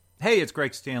Hey, it's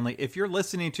Greg Stanley. If you're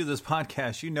listening to this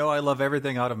podcast, you know I love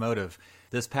everything automotive.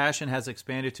 This passion has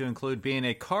expanded to include being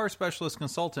a car specialist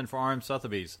consultant for RM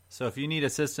Sotheby's. So if you need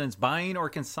assistance buying or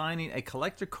consigning a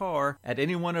collector car at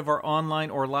any one of our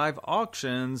online or live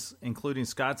auctions, including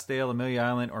Scottsdale, Amelia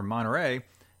Island, or Monterey,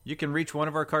 you can reach one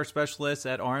of our car specialists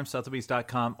at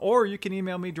rmsotheby's.com, or you can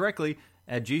email me directly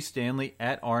at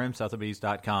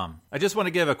gstanley@rmsotheby's.com. I just want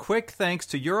to give a quick thanks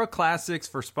to Euro Classics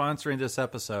for sponsoring this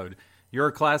episode. Euro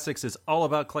Classics is all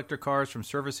about collector cars, from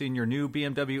servicing your new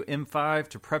BMW M5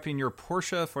 to prepping your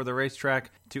Porsche for the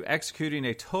racetrack to executing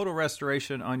a total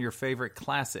restoration on your favorite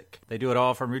classic. They do it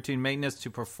all from routine maintenance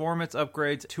to performance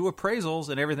upgrades to appraisals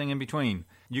and everything in between.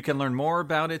 You can learn more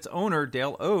about its owner,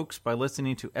 Dale Oaks, by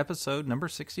listening to episode number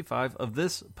 65 of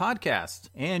this podcast.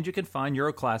 And you can find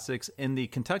Euro Classics in the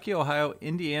Kentucky, Ohio,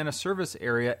 Indiana service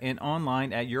area and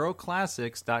online at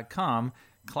euroclassics.com.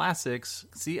 Classics,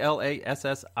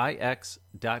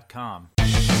 CLASSIX.com.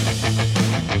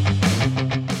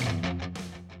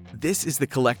 This is the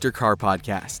Collector Car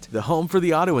Podcast, the home for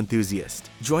the auto enthusiast.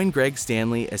 Join Greg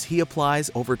Stanley as he applies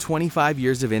over 25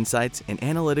 years of insights and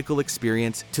analytical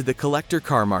experience to the collector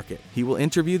car market. He will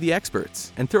interview the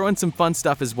experts and throw in some fun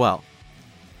stuff as well.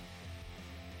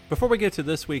 Before we get to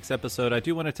this week's episode, I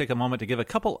do want to take a moment to give a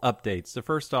couple updates. The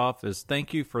first off is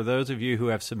thank you for those of you who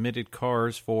have submitted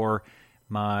cars for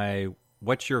my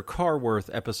What's Your Car Worth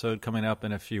episode coming up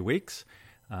in a few weeks.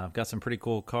 I've got some pretty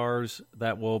cool cars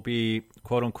that will be,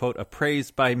 quote-unquote,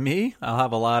 appraised by me. I'll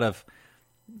have a lot of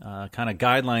kind of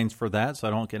guidelines for that, so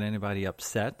I don't get anybody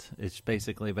upset. It's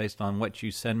basically based on what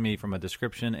you send me from a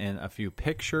description and a few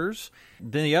pictures.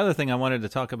 Then the other thing I wanted to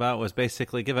talk about was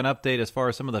basically give an update as far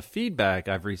as some of the feedback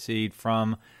I've received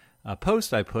from a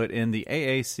post I put in the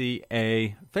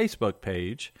AACA Facebook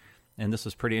page. And this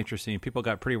was pretty interesting. People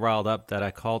got pretty riled up that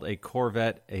I called a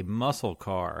Corvette a muscle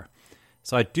car.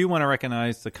 So I do want to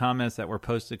recognize the comments that were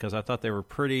posted because I thought they were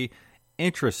pretty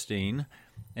interesting.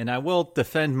 And I will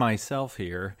defend myself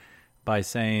here by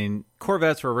saying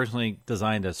Corvettes were originally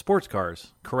designed as sports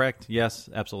cars. Correct? Yes,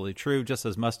 absolutely true. Just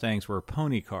as Mustangs were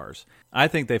pony cars. I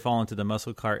think they fall into the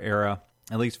muscle car era,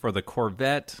 at least for the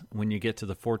Corvette, when you get to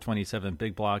the 427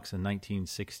 big blocks in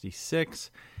 1966.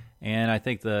 And I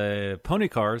think the pony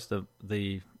cars,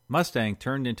 the Mustang,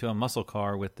 turned into a muscle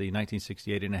car with the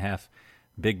 1968.5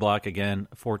 big block, again,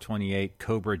 428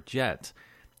 Cobra Jet.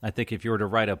 I think if you were to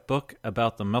write a book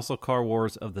about the muscle car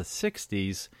wars of the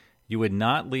 60s, you would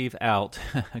not leave out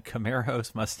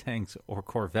Camaros, Mustangs, or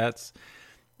Corvettes.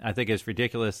 I think it's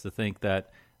ridiculous to think that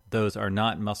those are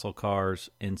not muscle cars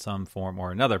in some form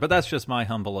or another. But that's just my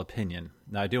humble opinion.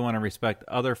 Now, I do want to respect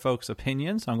other folks'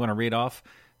 opinions. I'm going to read off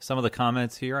some of the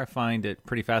comments here. I find it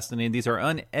pretty fascinating. These are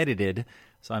unedited,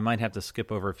 so I might have to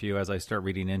skip over a few as I start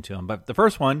reading into them. But the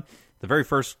first one, the very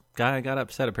first guy I got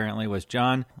upset apparently was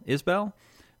John Isbell.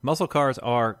 Muscle cars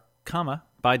are,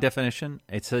 by definition,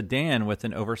 a sedan with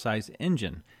an oversized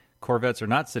engine. Corvettes are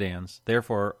not sedans,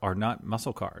 therefore are not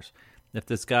muscle cars. If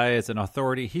this guy is an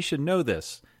authority, he should know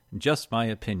this. Just my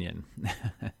opinion.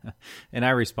 And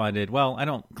I responded, well, I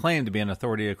don't claim to be an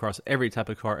authority across every type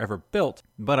of car ever built,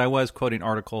 but I was quoting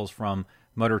articles from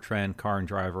Motor Trend, Car and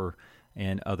Driver,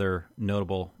 and other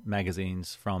notable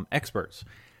magazines from experts.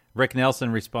 Rick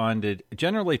Nelson responded,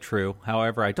 generally true.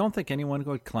 However, I don't think anyone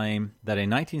would claim that a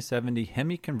 1970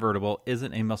 Hemi convertible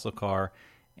isn't a muscle car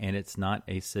and it's not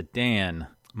a sedan.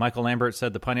 Michael Lambert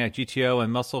said the Pontiac GTO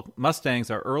and Mustangs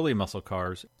are early muscle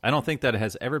cars. I don't think that it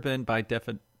has ever been by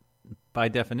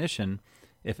definition,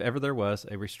 if ever there was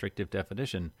a restrictive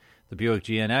definition. The Buick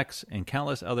GNX and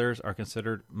countless others are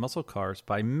considered muscle cars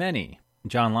by many.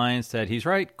 John Lyons said he's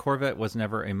right. Corvette was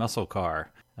never a muscle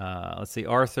car. Let's see.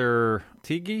 Arthur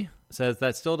Teague says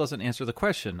that still doesn't answer the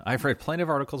question. I've read plenty of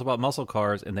articles about muscle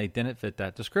cars, and they didn't fit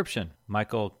that description.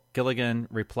 Michael Gilligan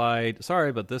replied,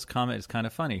 sorry, but this comment is kind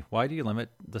of funny. Why do you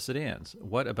limit the sedans?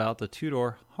 What about the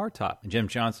two-door hardtop? Jim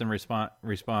Johnson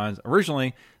responds,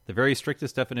 originally, the very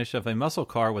strictest definition of a muscle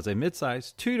car was a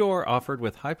midsize two-door offered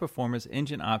with high-performance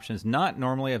engine options not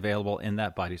normally available in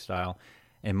that body style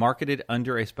and marketed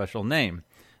under a special name.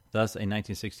 Thus, a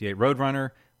 1968 Roadrunner,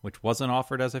 which wasn't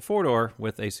offered as a four-door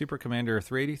with a Super Commander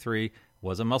 383,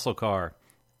 was a muscle car.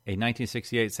 A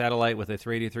 1968 Satellite with a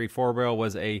 383 four-barrel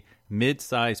was a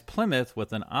mid-size Plymouth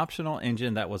with an optional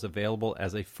engine that was available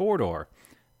as a four-door.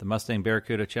 The Mustang,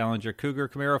 Barracuda, Challenger, Cougar,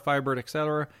 Camaro, Firebird,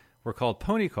 etc. were called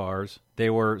pony cars. They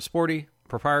were sporty,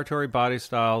 proprietary body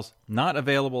styles, not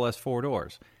available as four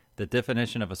doors. The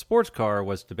definition of a sports car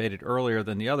was debated earlier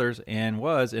than the others and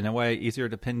was, in a way, easier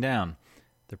to pin down.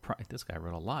 This guy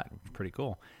wrote a lot. Pretty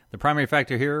cool. The primary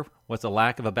factor here was the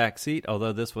lack of a back seat,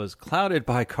 although this was clouded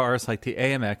by cars like the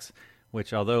AMX,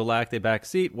 which, although lacked a back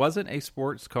seat, wasn't a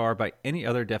sports car by any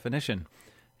other definition.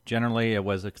 Generally, it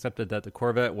was accepted that the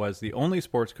Corvette was the only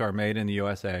sports car made in the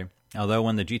USA, although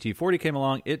when the GT40 came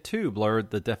along, it too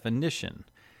blurred the definition.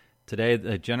 Today,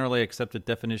 the generally accepted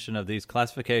definition of these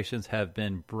classifications have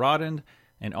been broadened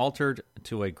and altered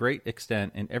to a great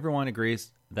extent, and everyone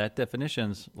agrees that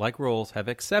definitions, like rules, have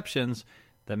exceptions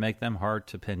that make them hard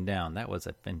to pin down. That was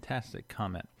a fantastic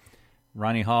comment.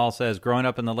 Ronnie Hall says, growing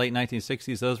up in the late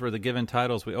 1960s, those were the given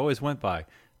titles we always went by.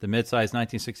 The mid-size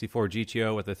 1964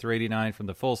 GTO with a 389 from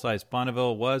the full-size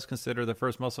Bonneville was considered the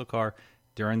first muscle car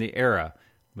during the era.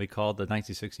 We called the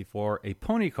 1964 a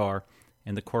pony car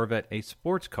and the Corvette a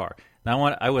sports car. Now,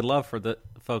 I would love for the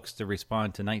folks to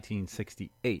respond to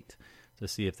 1968 to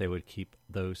see if they would keep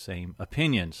those same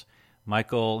opinions.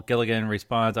 Michael Gilligan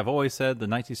responds, I've always said the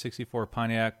 1964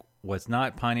 Pontiac was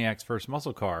not Pontiac's first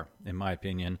muscle car, in my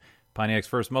opinion. Pontiac's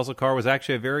first muscle car was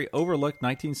actually a very overlooked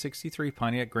 1963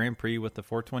 Pontiac Grand Prix with the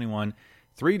 421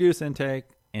 3-deuce intake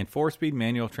and 4-speed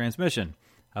manual transmission.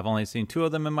 I've only seen 2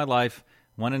 of them in my life,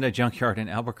 one in a junkyard in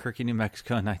Albuquerque, New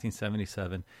Mexico in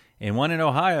 1977, and one in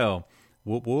Ohio,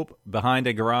 whoop whoop, behind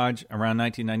a garage around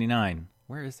 1999.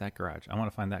 Where is that garage? I want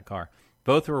to find that car.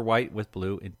 Both were white with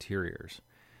blue interiors.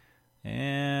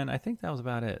 And I think that was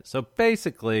about it. So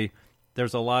basically,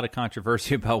 there's a lot of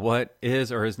controversy about what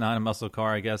is or is not a muscle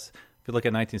car, I guess. If you look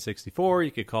at 1964,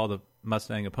 you could call the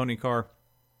Mustang a pony car,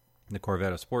 the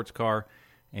Corvette a sports car,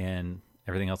 and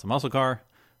everything else a muscle car.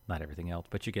 Not everything else,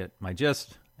 but you get my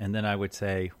gist. And then I would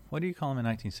say, what do you call them in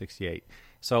 1968?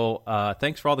 So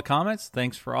thanks for all the comments.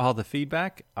 Thanks for all the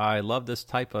feedback. I love this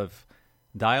type of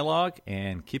dialogue,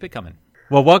 and keep it coming.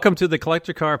 Well, welcome to the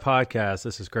Collector Car Podcast.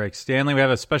 This is Greg Stanley. We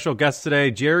have a special guest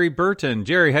today, Jerry Burton.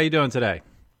 Jerry, how you doing today?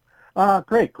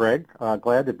 Great, Greg.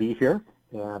 Glad to be here,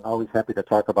 and always happy to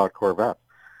talk about Corvette.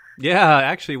 Yeah,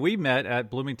 actually, we met at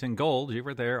Bloomington Gold. You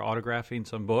were there autographing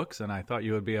some books, and I thought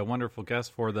you would be a wonderful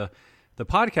guest for the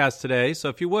podcast today. So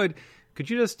if you would, could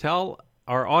you just tell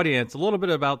our audience a little bit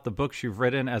about the books you've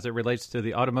written as it relates to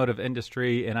the automotive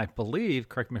industry? And I believe,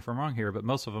 correct me if I'm wrong here, but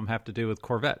most of them have to do with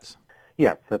Corvettes.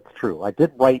 Yes, that's true. I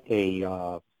did write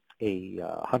a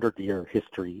 100-year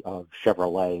history of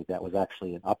Chevrolet that was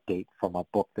actually an update from a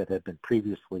book that had been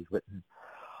previously written.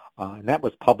 And that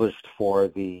was published for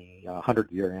the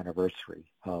 100-year anniversary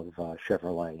of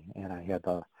Chevrolet. And I had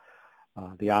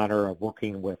the honor of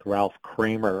working with Ralph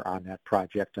Kramer on that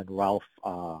project. And Ralph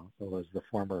was the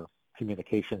former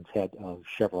communications head of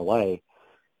Chevrolet.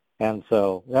 And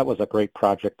so that was a great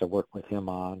project to work with him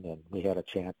on. And we had a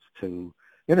chance to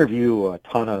interview a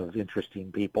ton of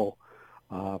interesting people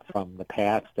from the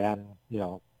past and,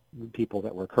 people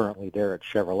that were currently there at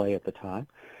Chevrolet at the time.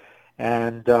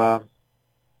 And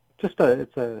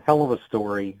it's a hell of a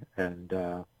story. And,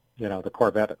 the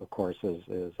Corvette, of course,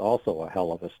 is also a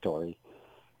hell of a story.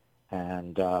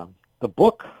 And the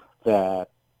book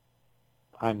that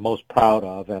I'm most proud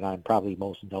of and I'm probably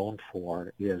most known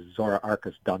for is Zora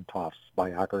Arkus Duntoff's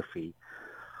biography.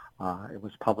 It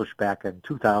was published back in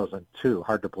 2002.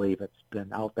 Hard to believe it's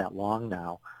been out that long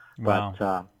now. Wow.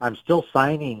 But I'm still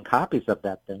signing copies of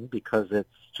that thing because it's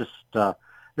just,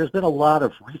 there's been a lot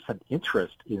of recent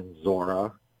interest in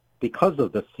Zora because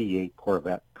of the C8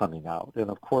 Corvette coming out.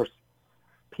 And, of course,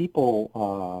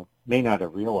 people may not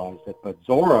have realized it, but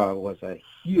Zora was a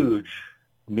huge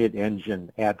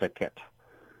mid-engine advocate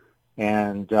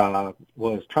and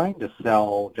was trying to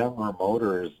sell General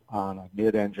Motors on a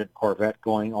mid-engine Corvette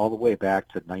going all the way back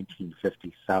to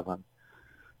 1957.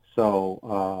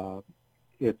 So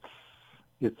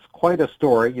it's quite a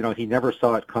story. He never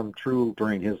saw it come true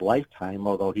during his lifetime,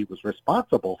 although he was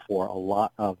responsible for a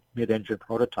lot of mid-engine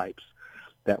prototypes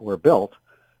that were built.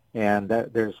 And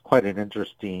there's quite an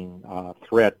interesting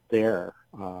thread there,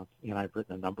 and I've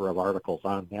written a number of articles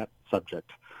on that subject.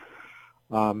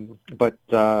 But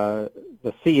the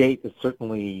C8 is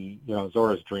certainly,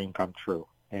 Zora's dream come true.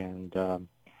 And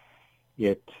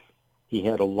he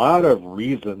had a lot of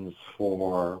reasons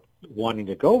for wanting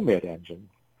to go mid-engine.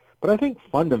 But I think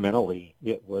fundamentally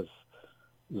it was,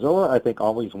 Zora, I think,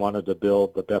 always wanted to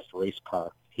build the best race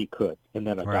car he could and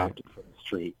then adopt it for the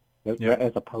street,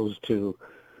 as opposed to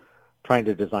trying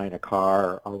to design a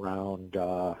car around,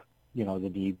 the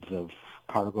needs of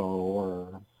cargo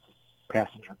or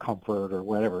passenger comfort or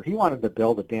whatever. He wanted to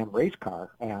build a damn race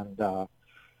car and,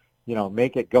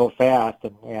 make it go fast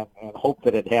and hope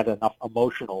that it had enough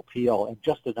emotional appeal and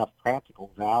just enough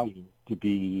practical value to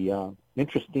be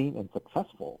interesting and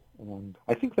successful. And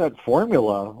I think that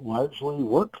formula largely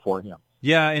worked for him.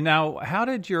 Yeah, and now, how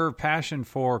did your passion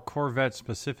for Corvette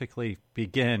specifically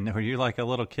begin? Were you like a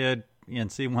little kid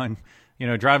and see one,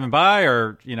 driving by,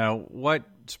 or, what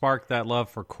sparked that love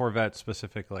for Corvette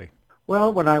specifically?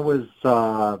 Well, when I was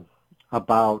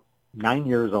about 9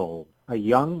 years old, a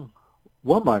young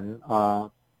woman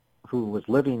who was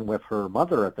living with her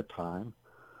mother at the time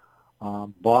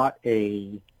bought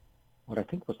what I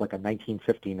think was like a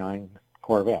 1959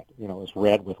 Corvette. You know, it was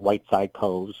red with white side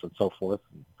coves and so forth.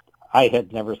 I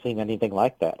had never seen anything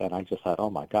like that, and I just thought, oh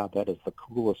my God, that is the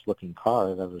coolest looking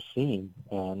car I've ever seen.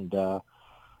 And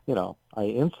you know, I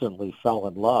instantly fell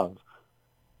in love.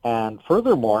 And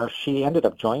furthermore, she ended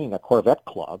up joining a Corvette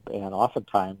club, and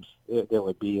oftentimes there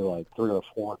would be like 3 or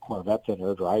 4 Corvettes in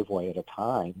her driveway at a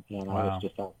time, and I was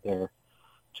just out there,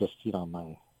 just, you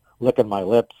know, licking my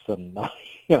lips and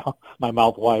you know, my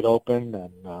mouth wide open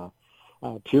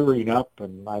and tearing up,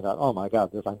 and I thought, oh my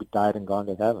God, I died and gone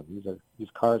to heaven. These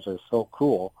cars are so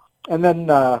cool. And then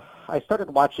I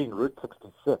started watching Route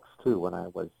 66 too when I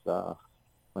was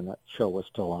when that show was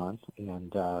still on,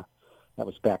 and that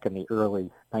was back in the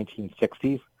early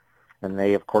 1960s. And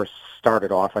they, of course,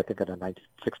 started off, I think, in a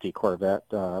 1960 Corvette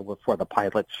for the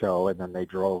pilot show, and then they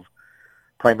drove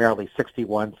primarily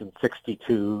 61s and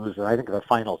 62s. And I think the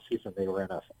final season they were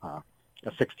in a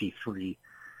 63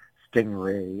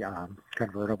 Stingray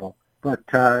convertible. But,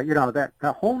 you know, that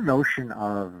whole notion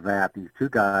of that, these two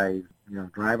guys, you know,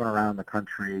 driving around the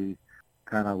country,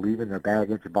 kind of leaving their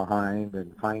baggage behind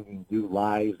and finding new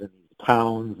lives in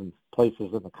towns and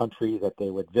places in the country that they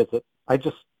would visit. I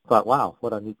just thought, wow,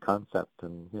 what a neat concept,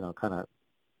 and, you know, kind of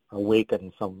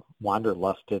awakened some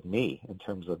wanderlust in me in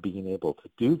terms of being able to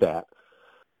do that.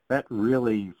 That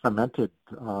really cemented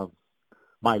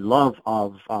my love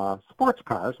of sports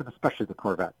cars, and especially the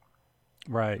Corvette.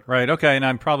 Right. Okay, and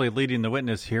I'm probably leading the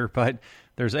witness here, but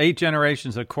there's 8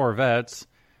 generations of Corvettes.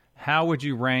 How would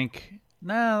you rank?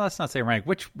 No, let's not say rank.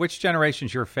 Which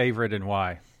generation's your favorite and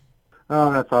why?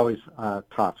 Oh, that's always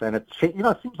tough, and it's, you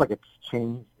know, it seems like it's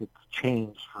changed. It's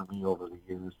changed for me over the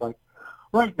years. Like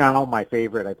right now, my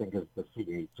favorite I think is the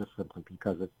C8, just simply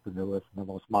because it's the newest and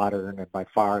the most modern, and by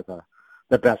far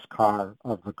the best car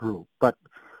of the group. But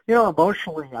you know,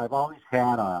 emotionally, I've always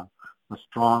had a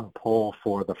strong pull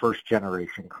for the first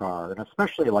generation car, and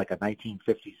especially like a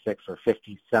 1956 or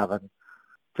 57.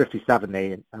 57,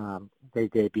 they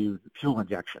debuted fuel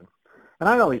injection. And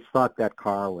I always thought that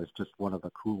car was just one of the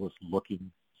coolest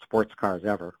looking sports cars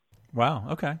ever. Wow,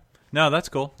 okay. No, that's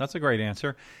cool. That's a great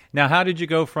answer. Now, how did you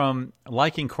go from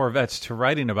liking Corvettes to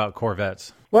writing about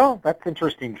Corvettes? Well, that's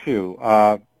interesting too.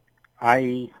 I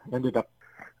ended up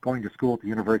going to school at the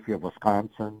University of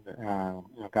Wisconsin, you know,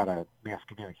 got a mass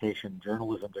communication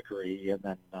journalism degree, and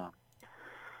then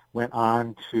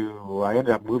I ended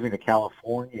up moving to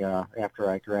California after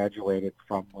I graduated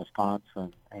from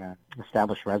Wisconsin and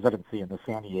established residency in the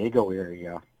San Diego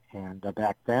area. And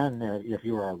back then, if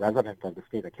you were a resident of the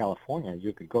state of California,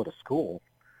 you could go to school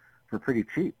for pretty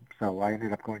cheap. So I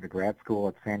ended up going to grad school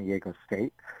at San Diego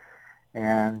State.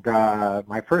 And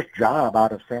my first job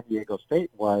out of San Diego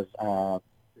State was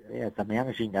as a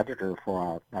managing editor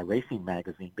for a racing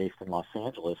magazine based in Los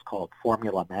Angeles called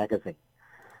Formula Magazine.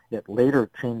 It later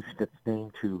changed its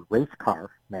name to Race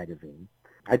Car Magazine.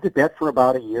 I did that for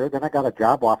about a year. Then I got a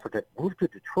job offer to move to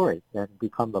Detroit and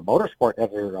become the motorsport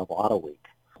editor of Auto Week.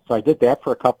 So I did that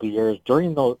for a couple of years.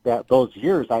 During those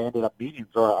years, I ended up meeting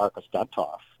Zora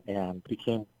and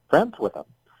became friends with him,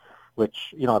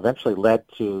 which, you know, eventually led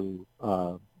to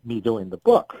me doing the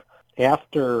book.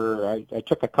 After I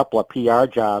took a couple of PR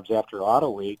jobs after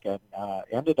Auto Week and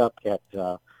ended up at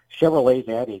Chevrolet's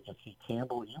ad agency,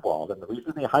 Campbell Ewald, and the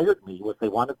reason they hired me was they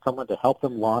wanted someone to help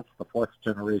them launch the 4th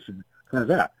generation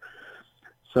Corvette.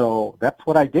 So that's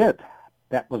what I did.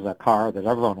 That was a car that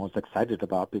everyone was excited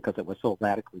about because it was so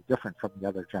radically different from the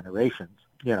other generations.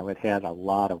 You know, it had a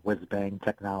lot of whiz-bang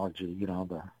technology, you know,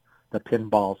 the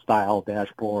pinball-style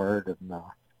dashboard, and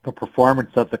the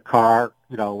performance of the car,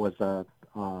 you know, was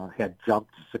had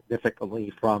jumped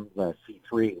significantly from the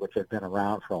C3, which had been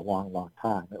around for a long, long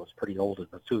time. It was pretty old in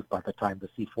the tooth by the time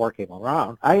the C4 came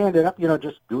around. I ended up, you know,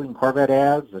 just doing Corvette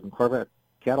ads and Corvette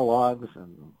catalogs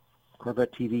and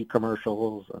Corvette TV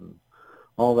commercials and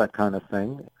all that kind of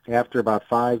thing. After about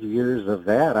 5 years of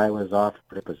that, I was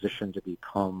offered a position to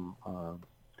become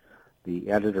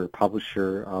the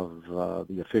editor-publisher of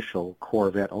the official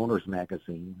Corvette Owners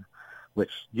Magazine,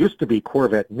 which used to be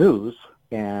Corvette News.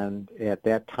 And at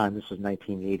that time, this was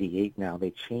 1988 now,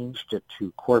 they changed it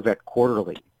to Corvette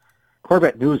Quarterly.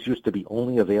 Corvette News used to be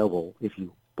only available if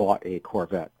you bought a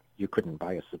Corvette. You couldn't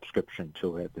buy a subscription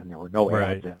to it, and there were no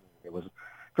ads in it. It was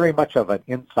very much of an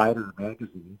insider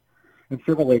magazine. And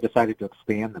Chevrolet decided to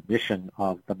expand the mission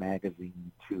of the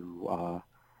magazine to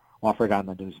offer it on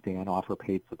the newsstand, offer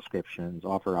paid subscriptions,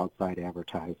 offer outside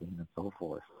advertising, and so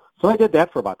forth. So I did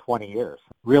that for about 20 years.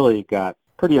 Really got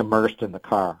pretty immersed in the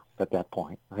car at that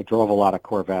point. I drove a lot of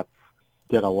Corvettes,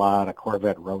 did a lot of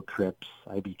Corvette road trips.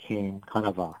 I became kind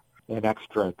of an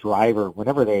extra driver.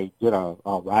 Whenever they did a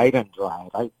ride and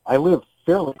drive, I live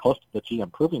fairly close to the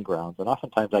GM Proving Grounds, and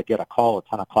oftentimes I get a call at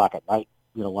 10 o'clock at night.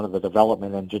 One of the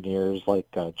development engineers like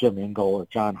Jim Ingle or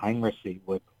John Heinrichsey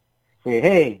would say,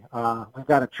 hey, we've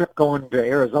got a trip going to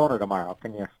Arizona tomorrow.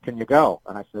 Can you go?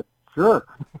 And I said, sure.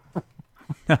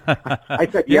 I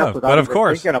said yes without even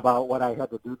thinking about what I had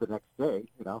to do the next day,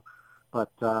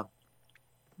 But,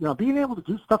 being able to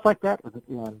do stuff like that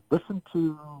and listen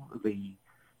to we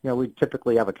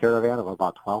typically have a caravan of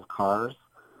about 12 cars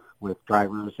with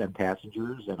drivers and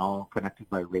passengers and all connected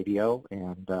by radio.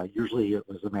 And usually it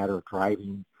was a matter of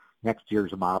driving next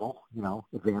year's model,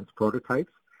 advanced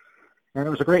prototypes. And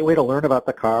it was a great way to learn about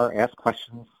the car, ask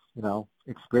questions,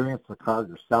 experience the car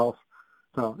yourself.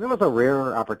 So it was a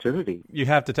rare opportunity. You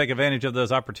have to take advantage of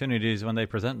those opportunities when they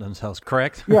present themselves,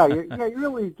 correct? Yeah, you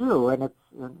really do, and it's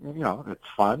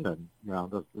fun, and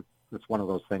it's one of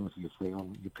those things you see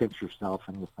when you pinch yourself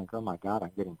and you think, oh my God,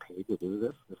 I'm getting paid to do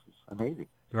this. This is amazing.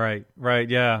 Right,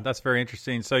 yeah, that's very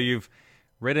interesting. So you've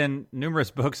written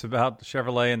numerous books about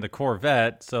Chevrolet and the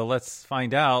Corvette. So let's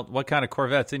find out what kind of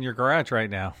Corvette's in your garage right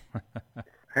now.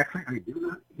 Actually, I do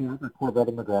not have a Corvette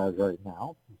in the garage right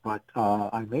now, but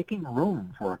I'm making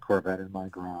room for a Corvette in my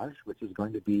garage, which is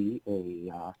going to be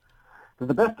to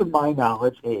the best of my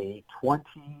knowledge, a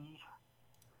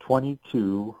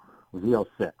 2022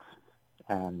 Z06.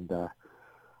 And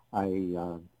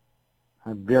I'm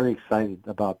very excited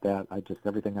about that.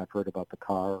 Everything I've heard about the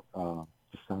car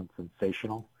just sounds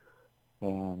sensational.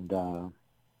 And,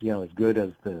 as good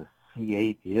as the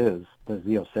C8 is, the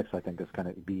Z06 I think is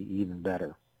going to be even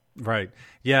better. Right.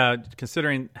 Yeah,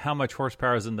 considering how much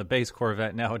horsepower is in the base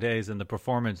Corvette nowadays and the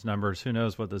performance numbers, who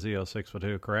knows what the Z06 will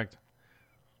do, correct?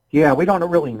 Yeah, we don't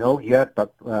really know yet,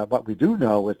 but what we do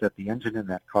know is that the engine in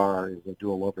that car is a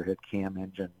dual overhead cam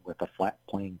engine with a flat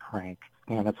plane crank,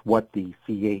 and it's what the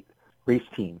C8 race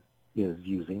team is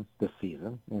using this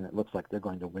season, and it looks like they're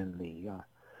going to win the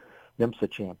IMSA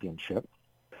championship.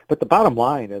 But the bottom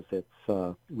line is it's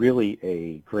really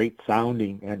a great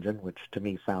sounding engine, which to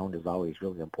me sound is always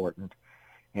really important,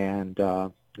 and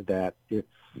that it's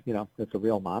a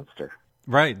real monster.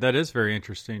 Right, that is very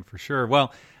interesting for sure.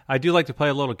 Well, I do like to play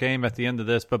a little game at the end of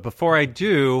this, but before I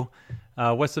do,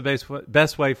 what's the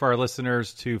best way for our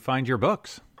listeners to find your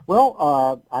books?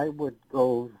 Well, I would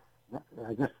go,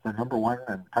 I guess the number one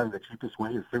and kind of the cheapest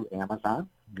way is through Amazon.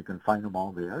 You can find them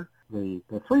all there. The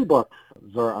three books,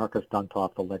 Zora Arcus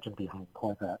Duntov, The Legend Behind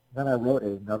Corvette. Then I wrote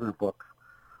another book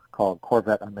called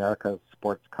Corvette America's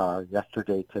Sports Car,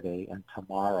 Yesterday, Today, and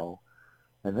Tomorrow.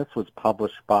 And this was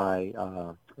published by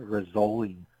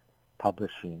Rizzoli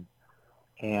Publishing.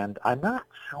 And I'm not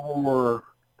sure,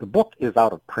 the book is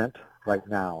out of print right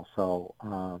now, so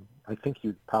I think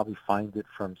you'd probably find it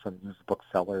from some used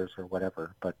booksellers or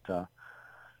whatever. But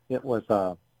it's one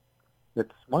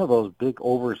of those big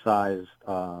oversized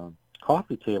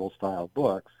coffee table style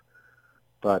books,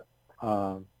 but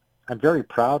I'm very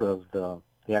proud of the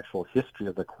actual history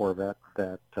of the Corvette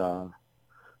that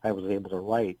I was able to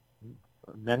write,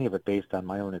 many of it based on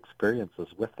my own experiences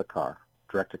with the car,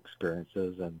 direct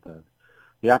experiences, and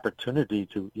the opportunity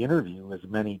to interview as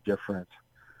many different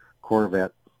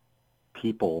Corvette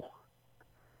people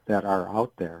that are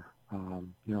out there.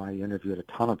 I interviewed a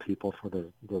ton of people for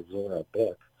the Zora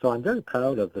book. So I'm very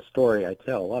proud of the story I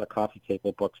tell. A lot of coffee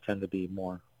table books tend to be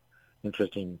more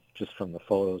interesting just from the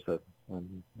photos,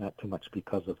 and not too much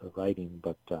because of the writing,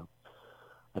 but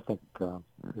I think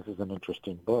this is an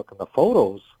interesting book. And the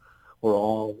photos were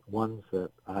all ones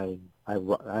that I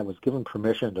was given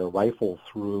permission to rifle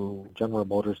through General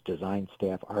Motors design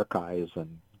staff archives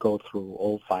and go through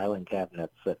old filing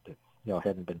cabinets that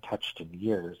hadn't been touched in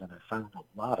years, and I found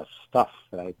a lot of stuff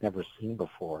that I'd never seen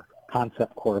before.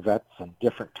 Concept Corvettes and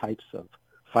different types of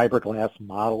fiberglass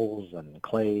models and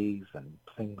clays and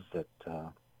things that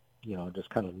just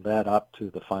kind of led up to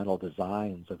the final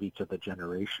designs of each of the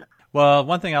generations. Well,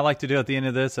 one thing I like to do at the end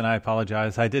of this, and I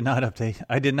apologize, I did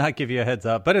not give you a heads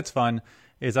up, but it's fun,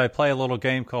 is I play a little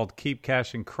game called Keep,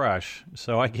 Cash, and Crush.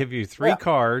 So I give you three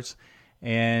cars,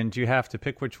 and you have to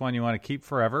pick which one you want to keep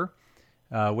forever,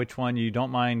 which one you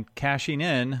don't mind cashing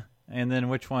in, and then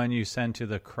which one you send to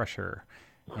the crusher.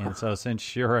 And so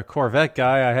since you're a Corvette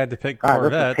guy, I had to pick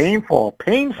Corvette. Painful.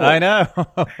 I know.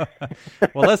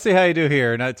 Well, let's see how you do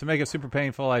here. Now, to make it super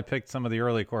painful, I picked some of the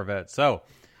early Corvettes. So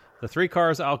the three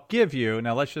cars I'll give you,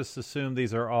 now let's just assume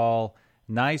these are all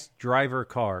nice driver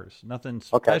cars. Nothing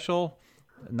special,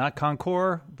 not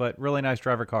Concours, but really nice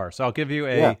driver cars. So I'll give you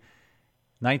a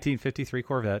 1953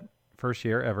 Corvette, first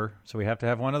year ever. So we have to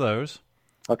have one of those.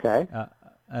 Okay.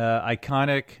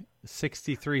 Iconic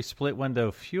 63 split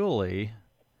window Fuelie.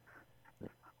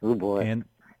 Oh boy. And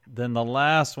then the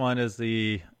last one is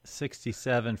the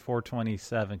 67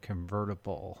 427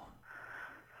 convertible.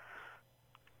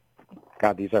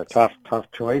 God, these are tough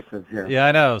choices here. Yeah,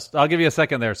 I know. I'll give you a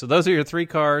second there. So those are your three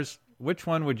cars. Which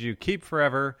one would you keep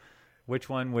forever? Which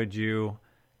one would you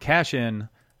cash in?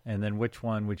 And then which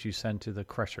one would you send to the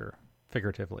crusher,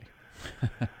 figuratively?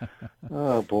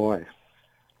 Oh boy.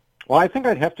 Well, I think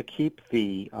I'd have to keep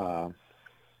the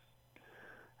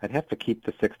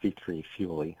 63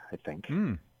 Fuelie, I think.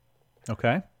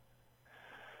 Okay.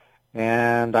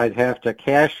 And I'd have to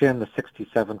cash in the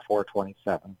 67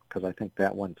 427 because I think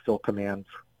that one still commands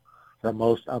the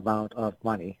most amount of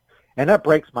money. And that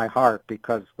breaks my heart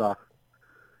because the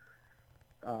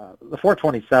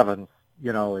 427,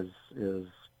 is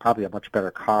probably a much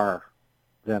better car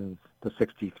than the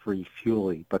 63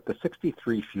 Fuelie. But the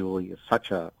 63 Fuelie is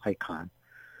such a icon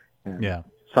and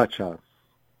such a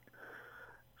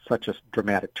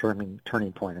dramatic turning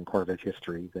point in Corvette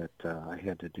history that I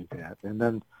had to do that. And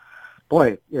then,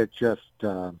 boy, it just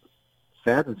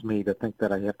saddens me to think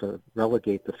that I have to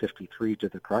relegate the 53 to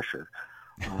the crusher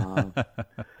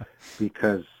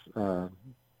because,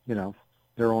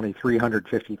 there are only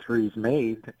 353s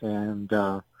made, and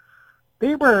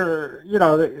they were,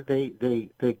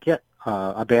 they get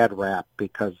a bad rap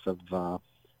because of,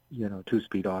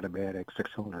 two-speed automatic,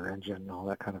 six-cylinder engine, and all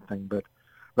that kind of thing. But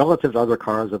relative to other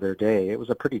cars of their day, it was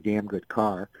a pretty damn good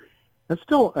car. It's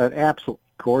still an absolutely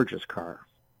gorgeous car.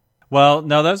 Well,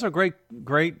 no, those are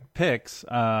great picks.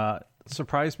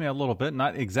 Surprised me a little bit.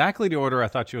 Not exactly the order I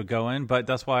thought you would go in, but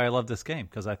that's why I love this game,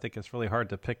 because I think it's really hard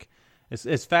to pick.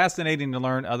 It's fascinating to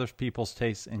learn other people's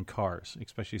tastes in cars,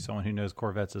 especially someone who knows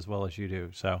Corvettes as well as you do.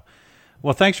 So,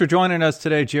 well, thanks for joining us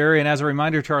today, Jerry. And as a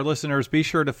reminder to our listeners, be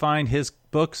sure to find his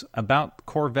books about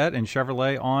Corvette and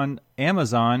Chevrolet on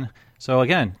Amazon. So,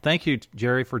 again, thank you,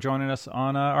 Jerry, for joining us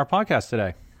on our podcast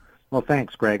today. Well,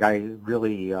 thanks, Greg. I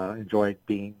really enjoyed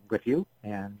being with you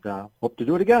and hope to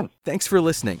do it again. Thanks for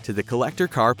listening to the Collector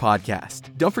Car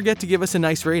Podcast. Don't forget to give us a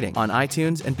nice rating on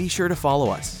iTunes and be sure to follow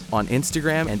us on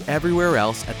Instagram and everywhere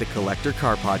else at the Collector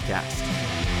Car Podcast.